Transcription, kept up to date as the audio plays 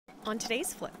On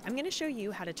today's flip, I'm going to show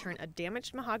you how to turn a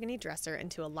damaged mahogany dresser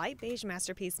into a light beige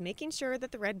masterpiece, making sure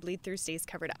that the red bleed-through stays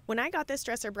covered up. When I got this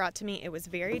dresser brought to me, it was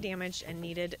very damaged and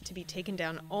needed to be taken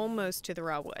down almost to the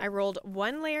raw wood. I rolled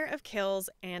one layer of Kills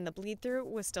and the bleed-through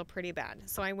was still pretty bad,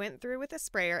 so I went through with a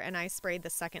sprayer and I sprayed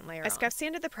the second layer on. I scuff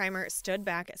sanded the primer, stood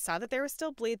back, saw that there was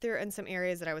still bleed-through in some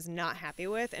areas that I was not happy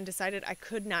with, and decided I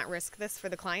could not risk this for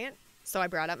the client. So I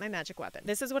brought out my magic weapon.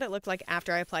 This is what it looked like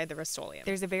after I applied the Rust-Oleum.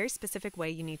 There's a very specific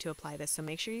way you need to apply this, so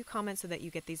make sure you comment so that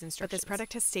you get these instructions. But this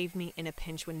product has saved me in a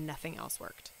pinch when nothing else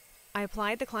worked. I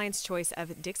applied the client's choice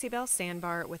of Dixie Belle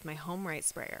Sandbar with my Home Right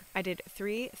sprayer. I did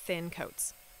 3 thin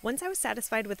coats. Once I was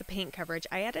satisfied with the paint coverage,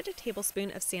 I added a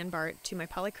tablespoon of Sandbar to my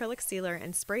polyacrylic sealer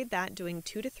and sprayed that, doing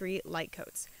 2 to 3 light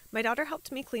coats. My daughter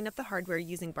helped me clean up the hardware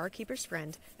using Barkeeper's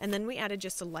Friend, and then we added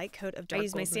just a light coat of dark gold. I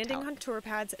used my sanding contour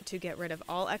pads to get rid of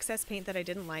all excess paint that I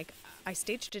didn't like. I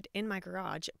staged it in my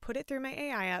garage, put it through my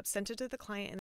AI app, sent it to the client, and